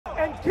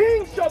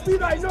shall be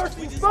thy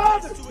nursing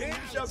fathers. Kings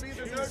shall be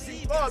the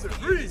nursing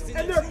fathers. Read.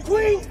 And their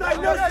queens thy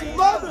nursing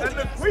mothers. And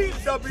the queen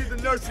shall be the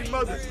nursing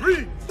mothers.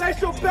 Read. They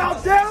shall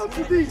bow down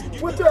to thee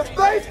with their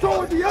face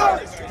toward the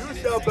earth. You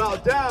shall bow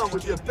down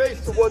with your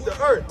face toward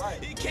the earth.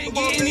 It can't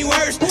get any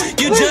worse.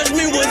 Your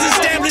judgment was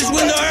established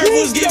when the earth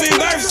was giving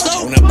birth.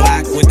 So on the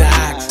block with the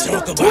ox,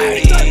 talk about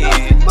it.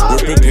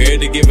 We're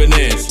prepared to give an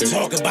answer.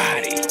 Talk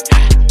about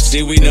it.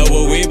 See, we know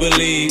what we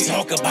believe.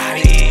 Talk about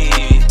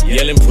it.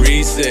 Yelling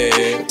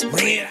precept.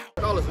 Bring it out.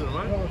 Catholicism,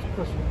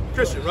 right?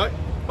 Christian, right?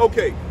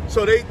 Okay,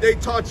 so they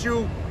taught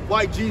you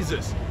white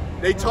Jesus.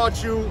 They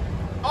taught you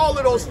all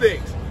of those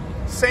things.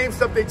 Same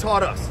stuff they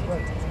taught us.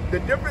 The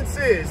difference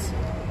is,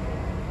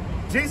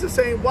 Jesus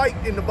ain't white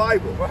in the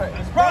Bible.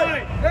 That's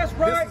right. That's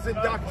right. This is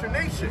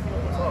indoctrination.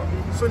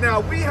 So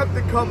now we have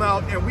to come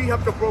out and we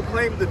have to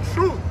proclaim the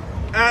truth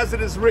as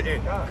it is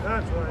written.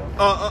 That's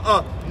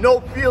right. No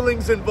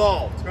feelings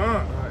involved.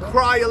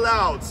 Cry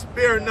aloud,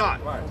 spare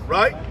not.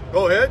 Right?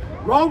 Go ahead.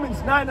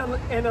 Romans 9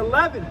 and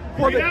 11.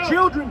 For the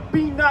children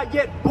be not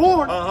yet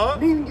born,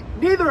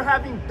 neither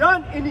having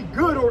done any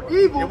good or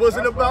evil. It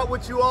wasn't about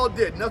what you all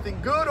did. Nothing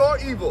good or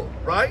evil.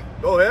 Right?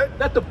 Go ahead.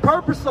 That the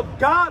purpose of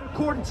God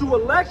according to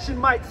election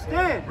might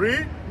stand.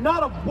 Read.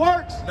 Not of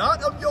works.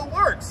 Not of your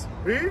works.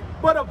 Read.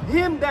 But of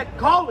him that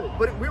calleth.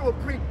 But we were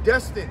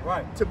predestined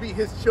to be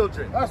his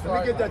children. That's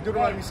Let me get that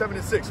Deuteronomy 7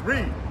 and 6.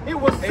 Read. It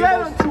was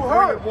said unto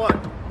her,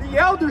 the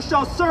elder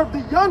shall serve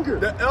the younger.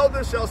 The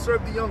elder shall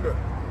serve the younger.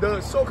 The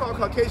so-called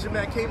Caucasian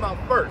man came out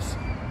first,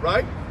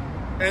 right?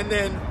 And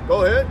then,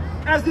 go ahead.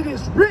 As it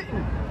is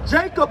written,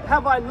 Jacob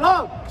have I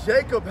loved.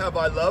 Jacob have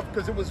I loved,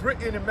 because it was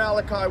written in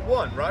Malachi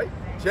 1, right?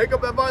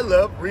 Jacob have I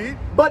loved, read.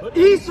 But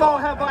Esau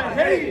have I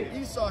hated.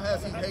 Esau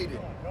has he hated.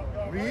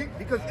 Read,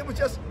 because it was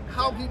just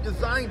how he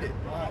designed it,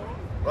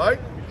 right?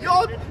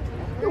 Y'all,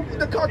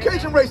 the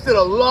Caucasian race did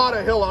a lot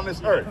of hell on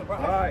this earth.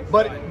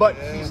 But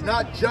he's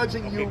not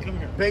judging you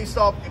based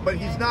off, but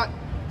he's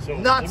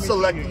not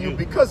selecting you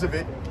because of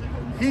it.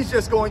 He's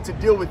just going to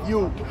deal with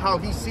you how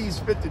he sees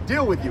fit to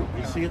deal with you.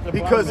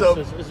 Because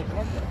of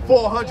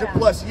 400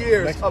 plus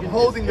years of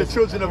holding the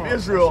children of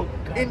Israel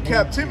in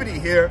captivity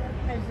here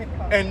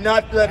and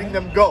not letting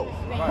them go.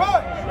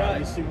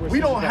 We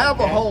don't have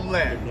a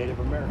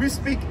homeland. We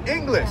speak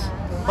English.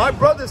 My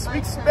brother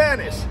speaks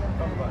Spanish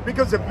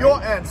because of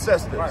your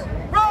ancestors. All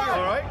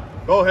right?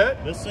 Go ahead.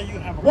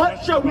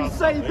 What shall we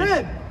say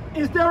then?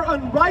 Is there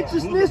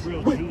unrighteousness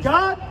with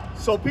God?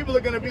 So people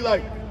are going to be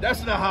like,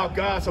 that's not how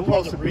God's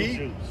supposed to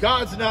be.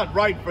 God's not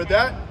right for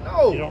that.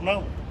 No. You don't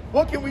know.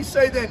 What can we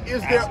say then?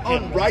 Is there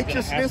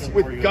unrighteousness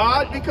with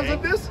God because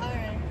of this?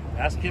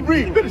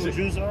 Read, finish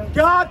it.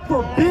 God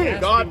forbid.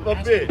 God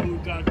forbid.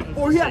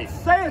 For he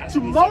hath said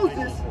to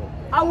Moses,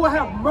 I will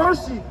have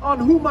mercy on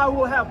whom I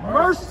will have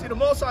mercy. See, the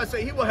Most High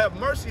say he will have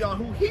mercy on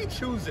who he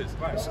chooses.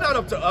 It's not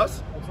up to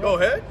us. Go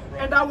ahead.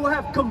 And I will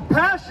have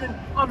compassion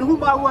on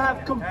whom I will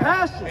have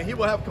compassion. And he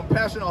will have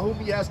compassion on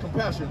whom he has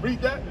compassion.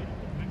 Read that.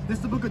 This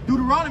is the book of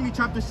Deuteronomy,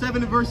 chapter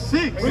 7 and verse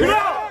 6. This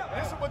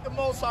is what the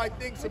Most High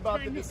thinks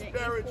about the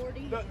disparaged,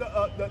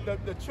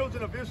 the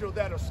children of Israel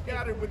that are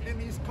scattered within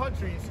these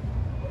countries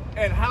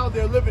and how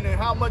they're living and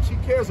how much he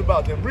cares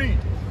about them. Read.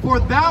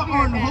 For thou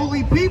art an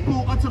holy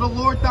people unto the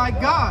Lord thy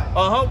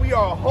God. We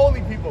are a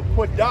holy people,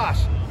 Kodash,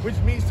 which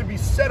means to be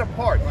set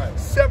apart,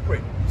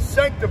 separate,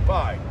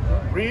 sanctified.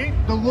 Read.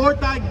 The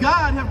Lord thy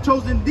God have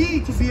chosen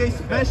thee to be a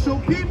special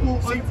people.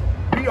 See,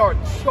 we are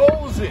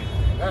chosen.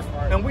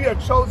 And we are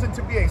chosen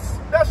to be a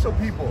special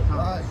people.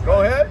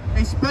 Go ahead.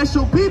 A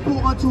special people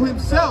unto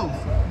himself,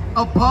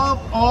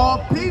 above all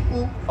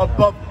people.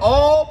 Above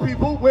all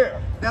people,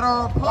 where? That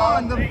are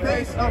upon the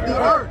face of the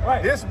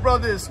earth. This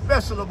brother is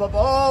special above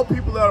all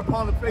people that are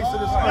upon the face of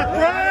this earth. This brother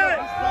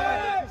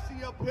that you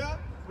see up here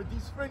with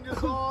these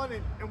fringes on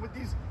and with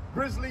these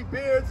grizzly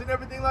beards and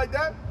everything like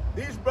that,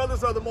 these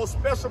brothers are the most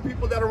special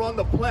people that are on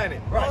the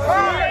planet.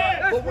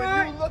 But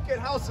when you look at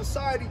how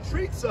society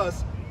treats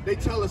us, they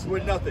tell us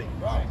we're nothing.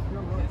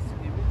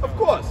 Of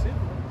course.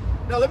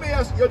 Now let me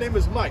ask you, your name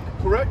is Mike,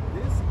 correct?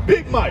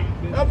 Big Mike.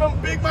 I remember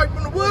Big Mike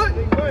from the wood?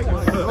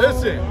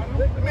 Listen,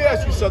 let me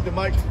ask you something,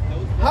 Mike.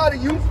 How do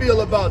you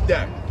feel about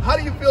that? How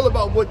do you feel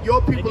about what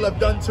your people have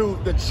done to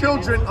the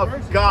children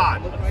of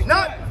God?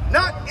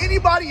 Not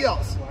anybody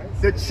else.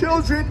 The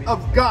children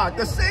of God.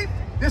 The same,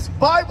 this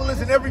Bible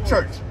is in every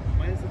church.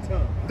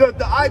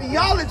 The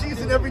ideology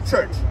is in every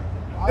church.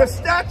 The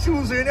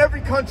statues are in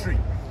every country.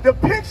 The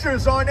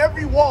pictures are on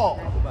every wall.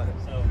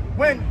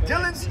 When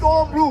Dylan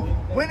Storm Root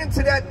went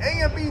into that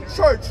AME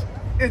church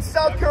in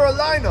South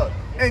Carolina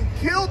and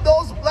killed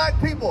those black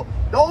people,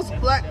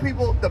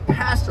 the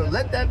pastor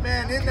let that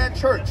man in that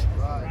church.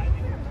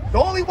 The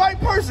only white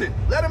person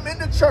let him in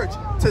the church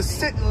to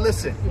sit and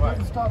listen. It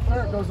doesn't stop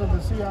there. It goes to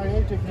the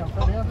CIA taking out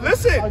financial.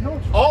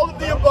 Listen, all of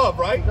the above,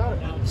 right?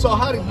 So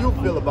how do you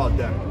feel about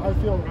that? I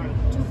feel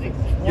two things.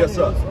 Yes,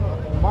 sir.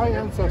 My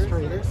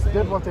ancestry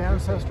did what the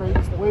ancestry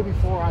way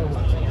before I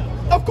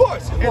was. Of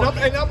course, and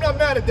I'm not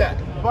mad at that.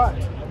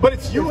 But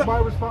it's you. It's my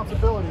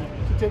responsibility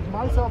to take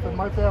myself and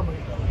my family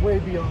way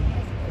beyond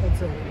and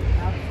say,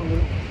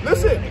 absolutely.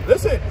 Listen.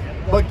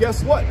 But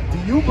guess what? Do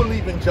you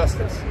believe in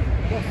justice?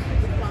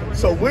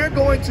 So we're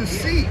going to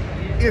see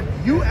if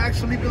you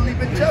actually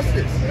believe in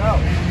justice.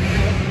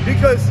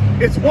 Because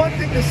it's one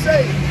thing to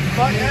say,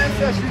 my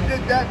ancestry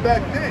did that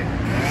back then.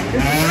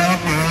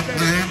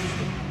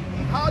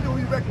 How do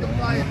we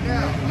rectify it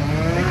now?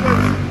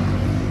 Because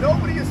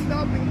nobody is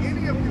stopping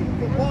any of you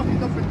from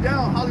walking up and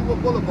down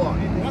Hollywood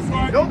Boulevard. That's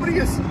right. Nobody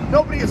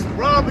is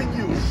robbing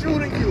you,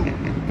 shooting you,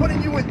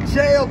 putting you in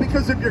jail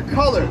because of your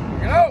color.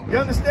 You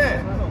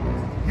understand?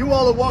 You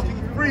all are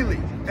walking freely,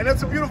 and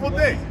that's a beautiful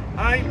thing.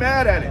 I ain't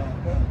mad at it.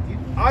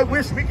 I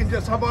wish we can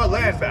just have our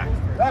land back.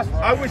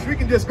 I wish we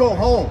can just go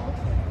home,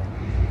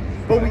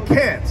 but we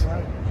can't.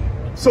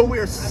 So we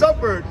are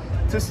suffered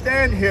to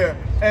stand here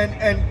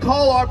and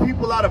call our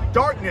people out of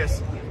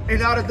darkness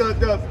and out of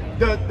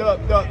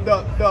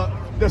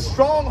the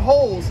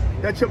strongholds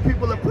that your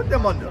people have put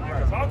them under.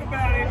 Talk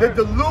about it. The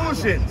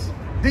delusions,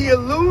 the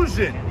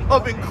illusion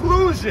of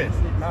inclusion.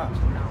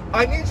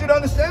 I need you to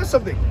understand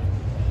something.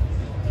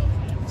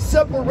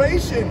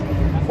 Separation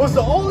was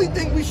the only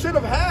thing we should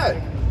have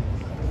had.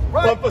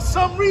 Right. But for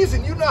some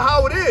reason, you know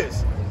how it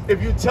is.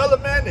 If you tell a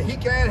man that he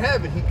can't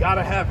have it, he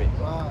gotta have it.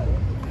 Right.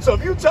 So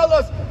if you tell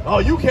us, oh,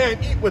 you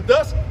can't eat with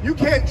us, you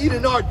can't eat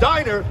in our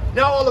diner,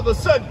 now all of a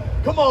sudden,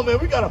 come on, man,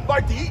 we gotta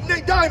fight to eat in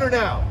their diner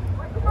now.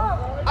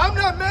 I'm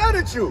not mad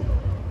at you.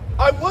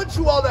 I want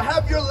you all to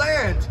have your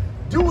land,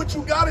 do what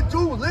you gotta do,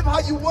 live how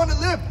you wanna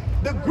live.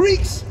 The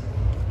Greeks,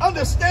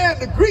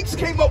 understand, the Greeks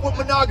came up with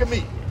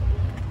monogamy.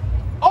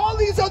 All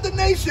these other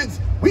nations,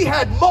 we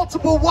had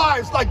multiple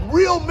wives like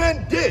real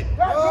men did.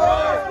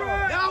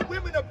 Now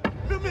women are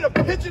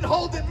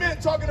pigeonholing men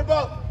talking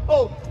about,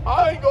 oh,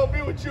 I ain't gonna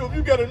be with you if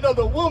you get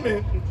another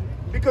woman,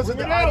 because of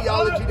the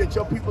ideology that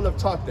your people have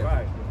taught them.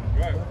 Right.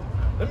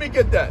 Let me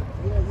get that.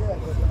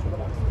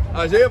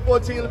 Isaiah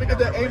 14, let me get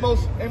that.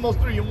 Amos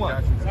 3 and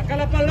 1.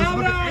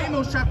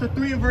 Amos chapter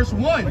 3 and verse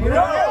 1.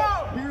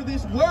 Hear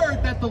this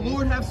word that the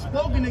Lord hath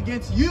spoken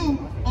against you,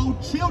 O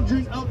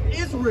children of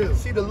Israel.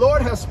 See, the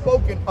Lord has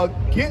spoken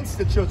against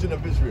the children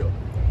of Israel.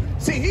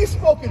 See, he's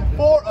spoken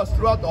for us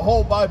throughout the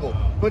whole Bible.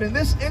 But in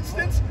this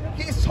instance,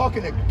 he's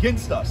talking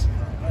against us.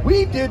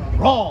 We did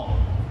wrong.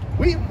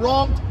 We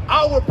wronged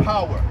our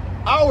power,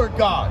 our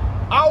God,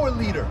 our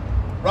leader.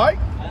 Right?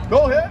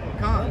 Go ahead.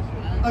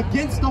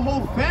 Against the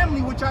whole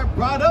family which I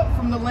brought up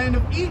from the land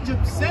of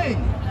Egypt, saying,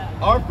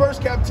 our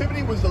first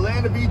captivity was the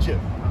land of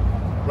Egypt,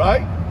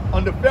 right?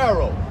 Under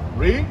Pharaoh.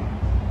 Read.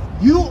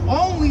 You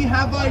only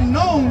have I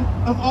known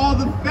of all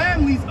the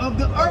families of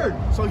the earth.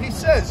 So he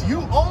says,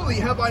 you only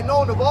have I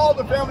known of all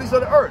the families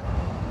of the earth,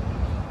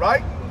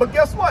 right? But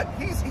guess what?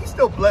 He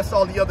still blessed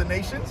all the other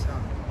nations.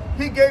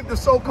 He gave the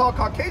so-called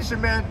Caucasian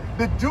man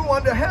the dew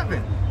under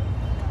heaven.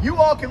 You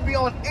all can be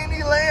on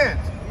any land,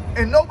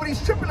 and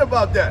nobody's tripping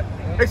about that.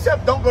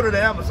 Except don't go to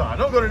the Amazon.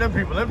 Don't go to them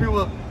people. Them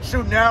people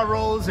shooting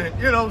arrows and,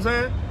 you know what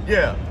I'm saying?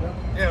 Yeah.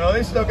 You know,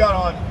 they still got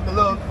on the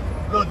little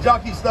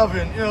jockey stuff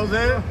and, you know what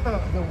I'm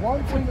saying? The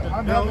one thing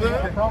I'm having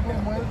a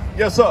problem with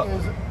is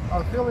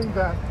a feeling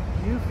that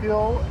you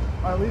feel,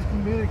 or at least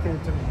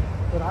communicated to me,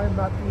 that I'm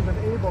not even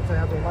able to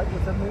have the light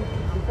within me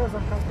because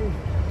I'm Caucasian.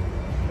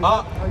 Is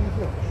that how you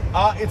feel?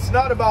 It's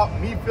not about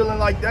me feeling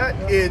like that.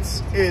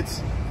 It's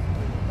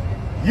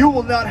you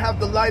will not have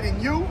the light in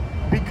you,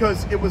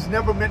 because it was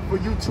never meant for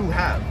you to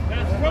have.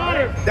 That's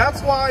right.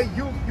 That's why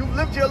you've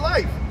lived your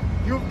life.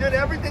 You did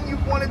everything you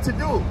wanted to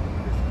do.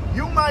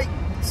 You might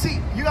see,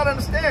 you gotta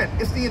understand,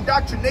 it's the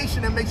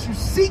indoctrination that makes you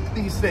seek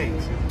these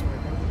things.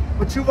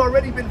 But you've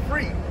already been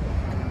free.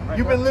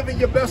 You've been living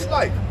your best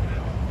life.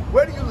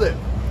 Where do you live?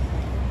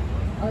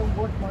 I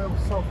worked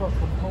myself up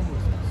from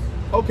homelessness.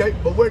 Okay,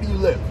 but where do you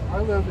live? I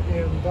live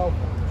in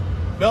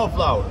Bellflower.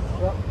 Bellflower?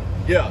 Yep.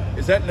 Yeah,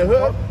 is that in the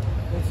hood?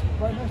 It's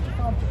right next to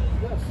Compton.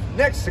 Yes.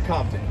 Next to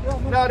Compton,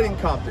 not in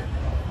Compton.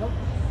 Nope.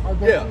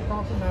 Yeah,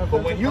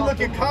 but when you look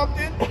at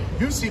Compton,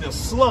 you see the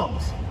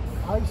slums.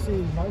 I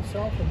see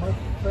myself and my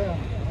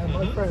family and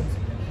my friends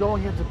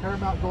going into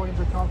Paramount, going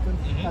into Compton,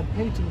 and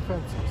painting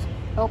fences,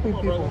 helping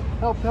people,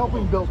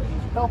 helping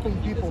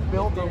people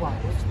build their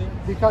lives.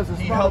 Because it's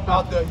he help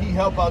out the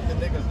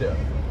niggas there.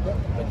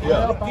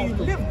 Yeah. He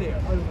live there.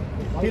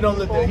 He don't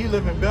live there. He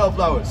live in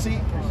Bellflower. See,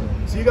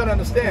 you gotta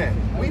understand.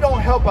 We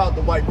don't help out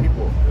the white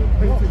people.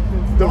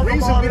 The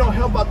reason we don't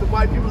help out the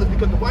white people is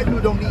because the white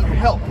people don't need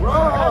help.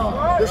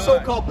 The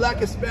so-called Black,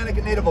 Hispanic,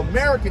 and Native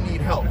American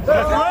need help.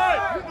 That's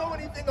right. You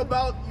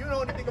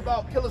know anything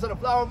about Killers of the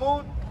Flower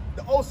Moon?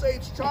 The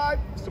Osage Tribe.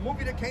 It's the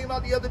movie that came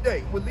out the other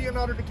day with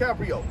Leonardo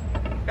DiCaprio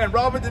and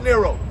Robert De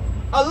Niro.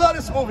 I love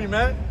this movie,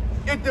 man.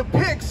 It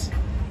depicts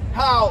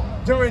how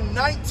during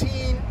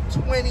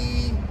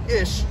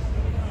 1920-ish,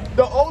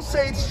 the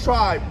Osage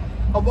Tribe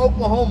of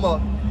Oklahoma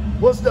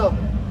was the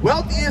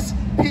wealthiest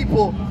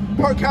people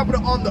per capita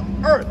on the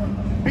earth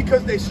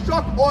because they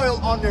struck oil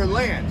on their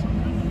land.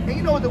 And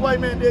you know what the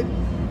white man did?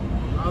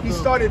 He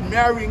started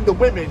marrying the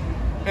women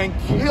and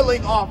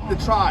killing off the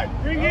tribe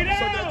so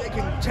that they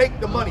can take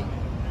the money.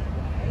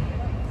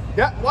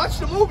 Yeah, watch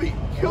the movie,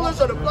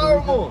 Killers of the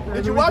Flower Moon.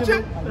 Did you watch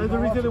it? That's the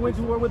reason they went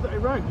to war with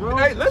Iraq, bro.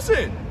 Hey,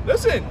 listen.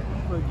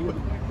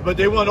 But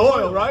they want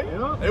oil, right?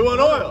 Yeah. They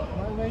want oil.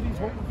 My lady's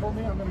waiting for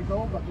me. I'm going to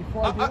go, but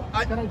before I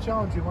do, can I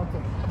challenge you one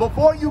thing?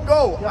 Before you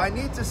go, I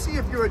need to see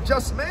if you're a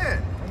just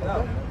man.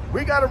 Okay.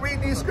 We got to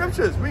read these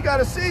scriptures. We got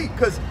to see,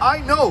 because I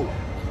know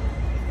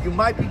you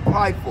might be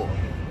prideful.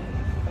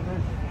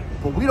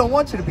 But we don't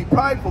want you to be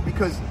prideful,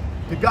 because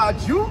the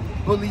God you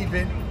believe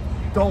in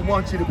don't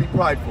want you to be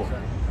prideful.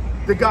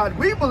 The God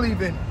we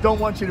believe in don't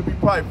want you to be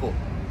prideful.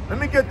 Let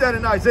me get that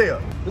in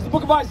Isaiah. This is the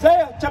book of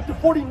Isaiah, chapter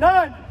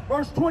 49,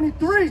 verse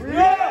 23.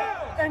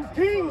 Yeah. And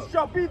kings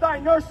shall be thy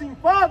nursing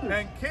fathers.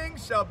 And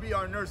kings shall be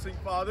our nursing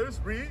fathers.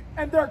 Read.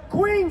 And their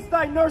queens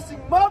thy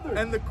nursing mothers.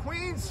 And the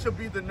queens shall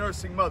be the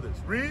nursing mothers.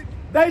 Read.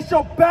 They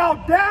shall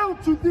bow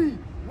down to thee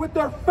with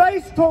their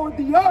face toward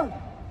the earth.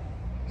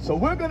 So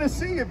we're going to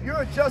see if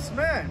you're a just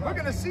man. We're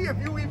going to see if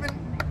you even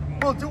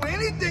will do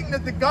anything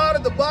that the God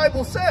of the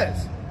Bible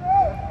says.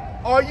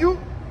 Are you?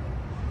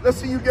 Let's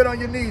see you get on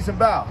your knees and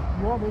bow.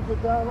 You want me to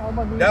get down on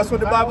my knees? That's what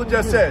the Bible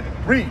just said.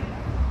 Read.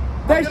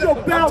 They shall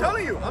bow. I'm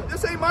telling you,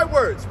 this ain't my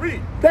words. Read.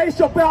 They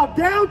shall bow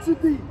down to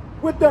thee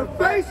with their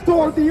face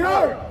toward the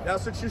earth.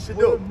 That's what you should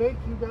Would do. it make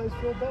you guys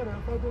feel better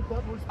if I did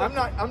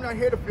that? I'm not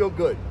here to feel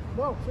good.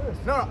 No,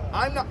 seriously. No,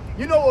 I'm not.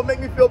 You know what would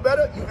make me feel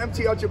better? You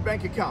empty out your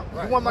bank account.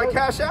 Right. You want my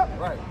Cash App?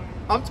 Right.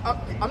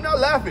 I'm not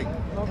laughing.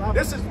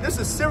 This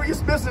is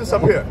serious business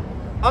up here.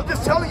 I'm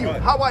just telling you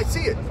how I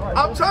see it.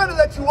 I'm trying to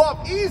let you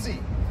off easy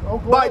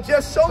by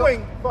just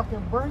showing.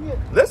 Fucking bring it.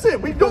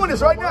 Listen, we're doing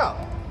this right now.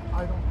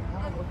 I don't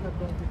have a good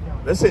bank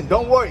account. Listen,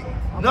 don't worry.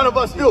 None of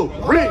us do.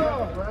 Read.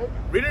 Right?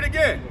 Read it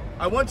again.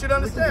 I want you to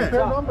understand.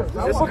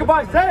 The book of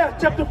Isaiah,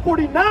 chapter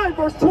 49,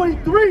 verse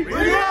 23.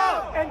 Read.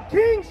 And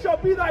kings shall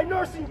be thy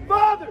nursing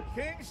fathers.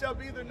 Kings shall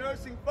be the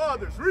nursing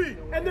fathers. Read.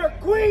 And their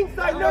queens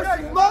thy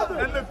nursing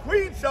mothers. And the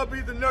queens shall be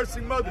the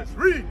nursing mothers.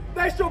 Read.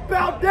 They shall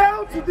bow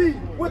down to thee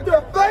with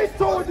their face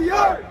toward the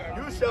earth.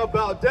 You shall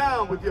bow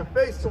down with your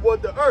face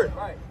toward the earth.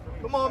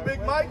 Come on, Big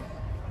Mike.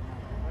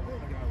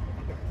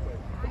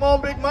 Come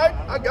on, Big Mike.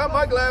 I got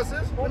my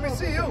glasses. Let me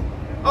see you.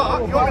 You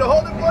want me to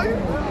hold it for you?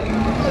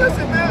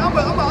 Listen, man, I'm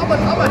a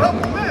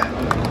helpful man.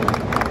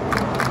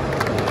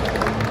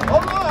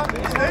 Hold on.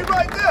 Stay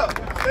right there.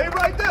 Stay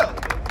right there.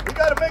 We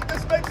got to make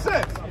this make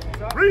sense.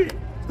 Read.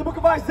 The book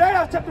of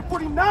Isaiah, chapter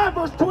 49,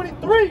 verse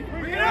 23.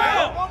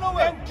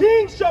 And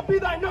kings shall be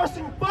thy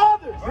nursing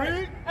fathers.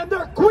 Read. And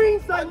their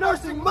queens thy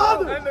nursing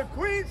mothers. And the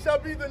queens shall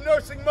be the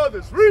nursing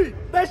mothers. Read.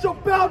 They shall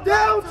bow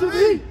down to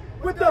thee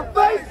with their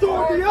face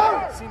toward the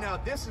earth. See, now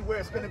this is where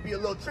it's going to be a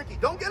little tricky.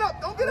 Don't get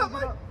up. Don't get up,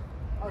 Mike.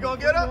 You going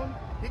to get up?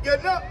 He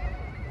getting up?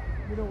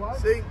 You know why?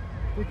 See?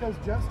 Because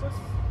justice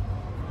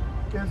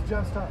is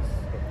just us.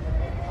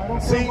 I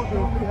don't See, care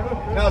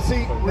what we now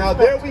see, now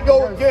there we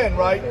go again,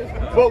 right?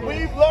 What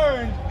we've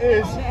learned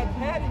is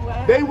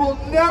they will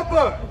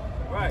never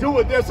do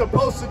what they're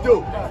supposed to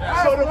do.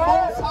 So the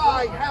Most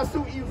High has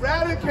to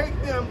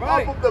eradicate them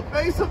off of the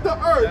face of the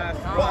earth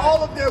for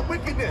all of their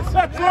wickedness.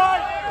 That's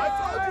right. I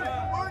told you,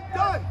 you weren't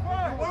done.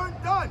 You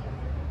weren't done.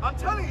 I'm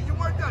telling you, you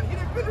weren't done. He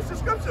didn't finish the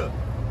scripture.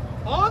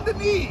 On the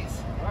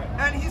knees,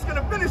 and he's going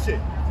to finish it.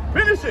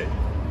 Finish it.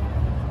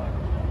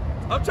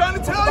 I'm trying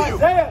to tell you.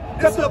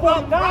 This is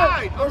about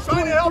pride. I'm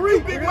trying to help you,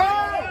 Big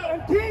Mike.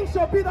 And kings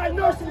shall be thy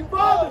nursing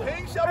fathers.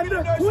 Kings shall be and the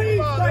their nursing queens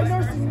thy fathers.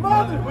 nursing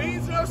mothers.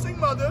 Queens nursing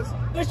mothers.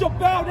 They shall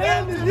bow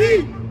down to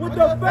thee with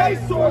their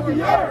face toward the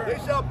They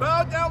earth. shall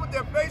bow down with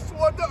their face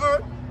toward the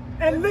earth.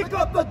 And lick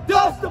up the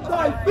dust of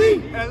thy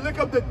feet. And lick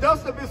up the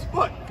dust of his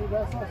foot.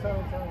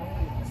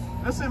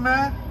 Listen,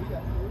 man.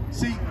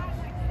 See,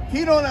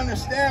 he don't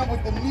understand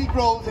what the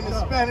Negroes and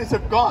the Spanish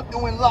have gone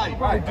through in life.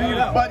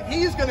 But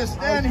he's going to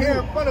stand here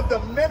in front of the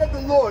men of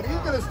the Lord. He's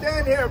going to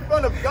stand here in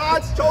front of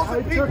God's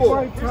chosen people.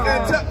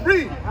 And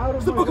read.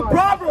 It's the book of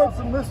Proverbs,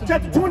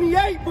 chapter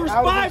 28, verse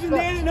 5 in the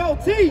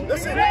NLT.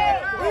 Listen,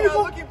 we're not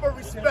looking for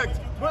respect.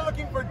 We're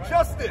looking for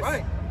justice.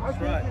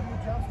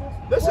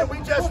 Listen,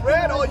 we just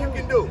read all you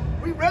can do.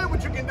 We read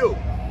what you can do.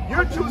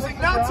 You're choosing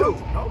not to.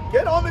 No,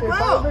 get on the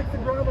ground.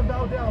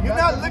 You're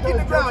not licking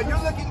the ground. You're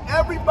licking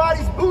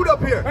everybody's boot up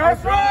here.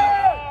 That's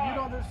right. You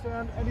don't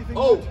understand anything.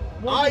 Oh,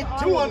 I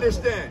do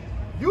understand.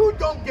 You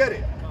don't get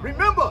it.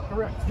 Remember,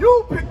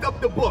 you picked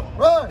up the book.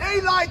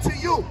 They lied to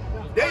you.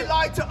 They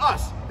lied to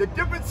us. The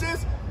difference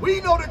is we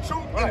know the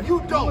truth and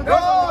you don't.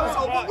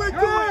 So what we're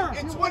doing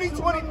in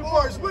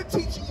 2024 is we're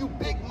teaching you,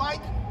 Big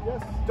Mike.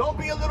 Don't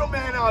be a little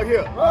man out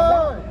here.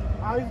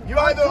 You're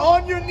either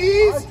on your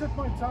knees,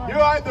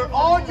 you're either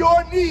on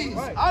your knees.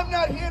 I'm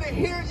not here to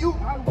hear you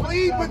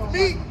plead with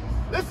me.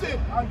 Listen,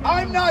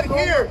 I'm not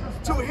here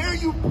to hear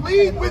you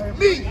plead with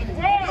me.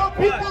 Your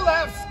people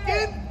have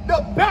skinned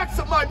the backs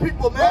of my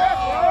people, man.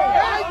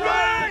 I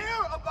don't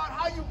care about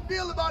how you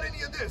feel about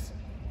any of this.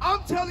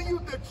 I'm telling you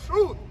the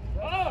truth.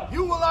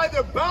 You will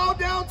either bow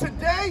down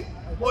today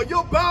or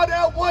you'll bow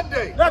down one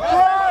day. That's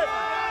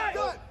right.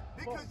 Good.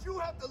 Because you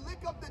have to lick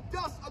up the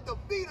dust of the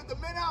feet of the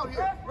men out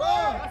here.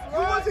 You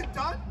wasn't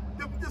done.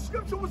 The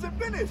scripture wasn't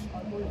finished.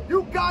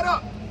 You got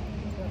up.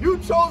 You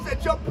chose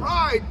that your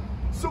pride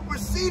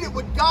superseded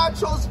what God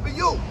chose for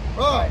you.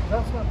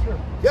 That's not true.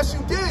 Yes,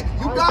 you did.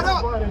 You got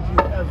up.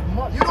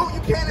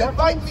 You can't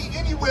invite me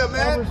anywhere,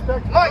 man.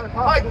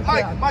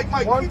 Mike,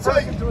 let me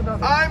tell you.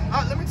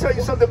 Let me tell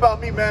you something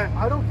about me, man.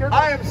 I don't care.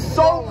 I am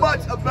so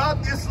much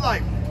about this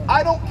life.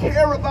 I don't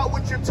care about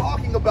what you're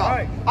talking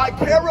about. I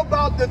care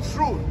about the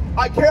truth.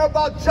 I care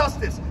about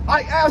justice.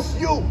 I ask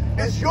you,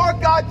 is your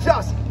God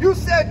just? You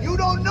said you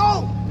don't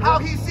know how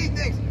he sees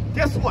things.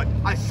 Guess what?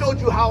 I showed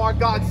you how our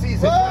God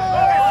sees it. It's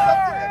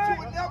something that you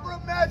would never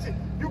imagine.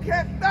 You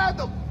can't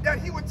fathom that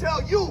he would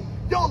tell you,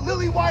 yo,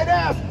 lily white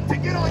ass, to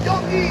get on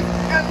your knees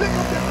and lick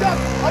up the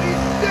dust of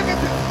these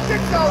niggas and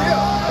chicks out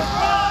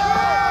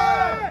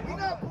here. We're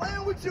not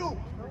playing with you.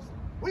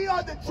 We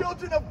are the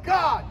children of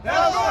God.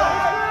 That's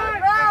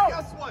right. And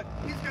guess what?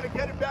 He's going to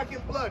get it back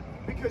in blood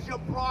because your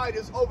pride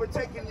is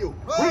overtaking you.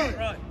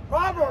 Right.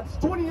 Proverbs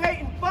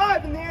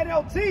 28:5 in the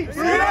NLT.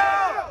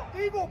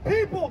 Evil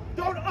people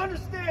don't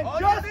understand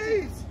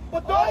justice,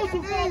 but those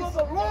who follow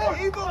the Lord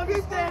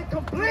understand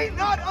completely.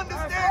 Not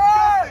understand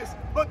justice,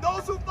 but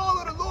those who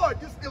follow the Lord,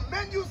 just the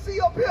men you see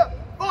up here,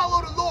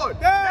 follow the Lord.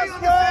 They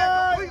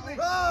understand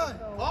completely.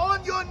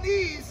 On your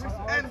knees,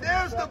 and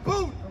there's the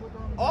boot.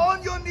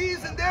 On your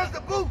knees, and there's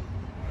the boot.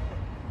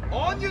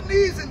 On your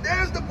knees, and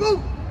there's the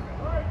boot.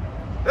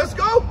 Let's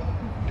go.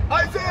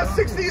 Isaiah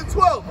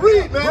 60:12.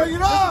 Read, man. Bring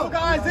it on.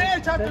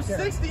 Isaiah chapter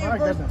 60 and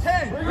verse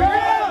 10.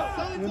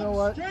 You know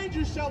what?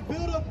 Strangers shall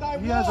build up thy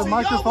walls. He has a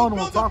microphone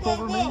and will talk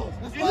over me.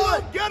 You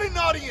don't get an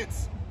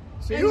audience.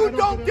 You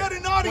don't get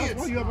an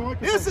audience.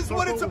 This is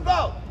what it's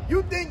about.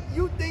 You think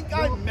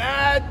I'm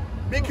mad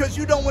because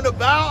you don't want to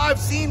bow? I've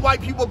seen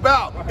white people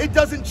bow. It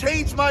doesn't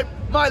change my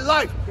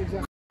life.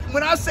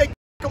 When I say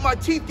my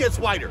teeth gets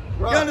whiter,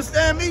 you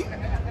understand me?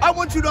 I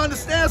want you to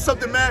understand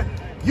something, man.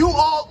 You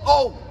all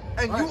owe.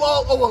 And you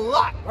all owe a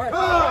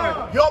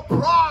lot. Your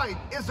pride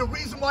is the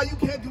reason why you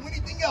can't do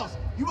anything else.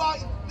 You are,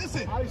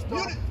 listen,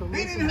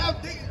 they didn't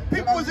have,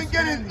 people wasn't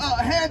getting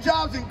hand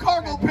jobs and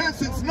cargo pants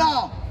since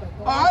now.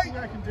 All right?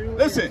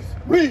 Listen,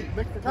 read.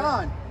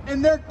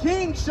 And their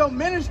king shall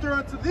minister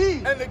unto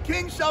thee. And the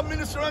king shall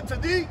minister unto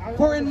thee.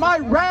 For in my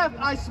wrath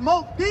I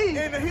smote thee.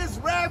 In his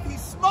wrath he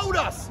smote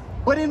us.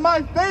 But in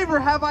my favor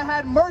have I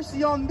had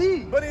mercy on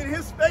thee. But in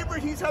his favor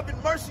he's having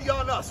mercy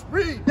on us.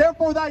 Read.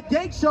 Therefore thy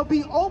gates shall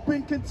be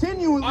open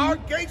continually. Our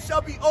gates shall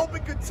be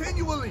open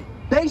continually.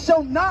 They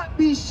shall not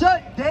be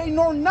shut day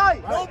nor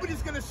night.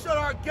 Nobody's going to shut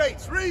our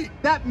gates. Read.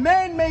 That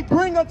man may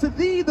bring unto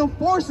thee the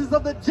forces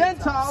of the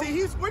Gentiles.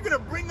 See, we're going to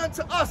bring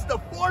unto us the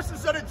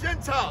forces of the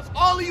Gentiles.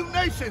 All of you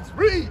nations.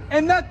 Read.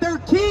 And that their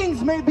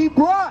kings may be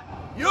brought.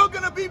 You're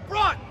going to be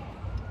brought.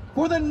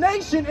 For the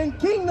nation and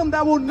kingdom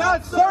that will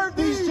not serve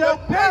thee shall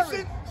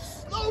perish.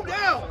 Slow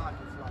down.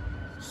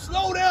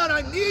 Slow down.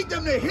 I need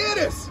them to hear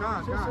this.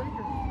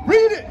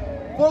 Read it.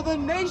 For the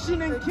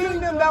nation and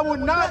kingdom that will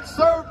not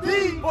serve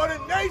thee. For the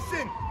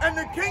nation and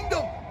the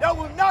kingdom that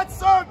will not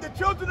serve the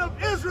children of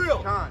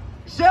Israel.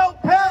 Shall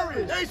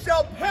perish. They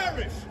shall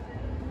perish.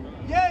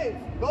 Yea,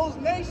 those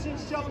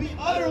nations shall be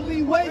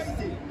utterly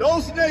wasted.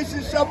 Those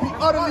nations shall be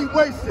utterly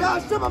wasted.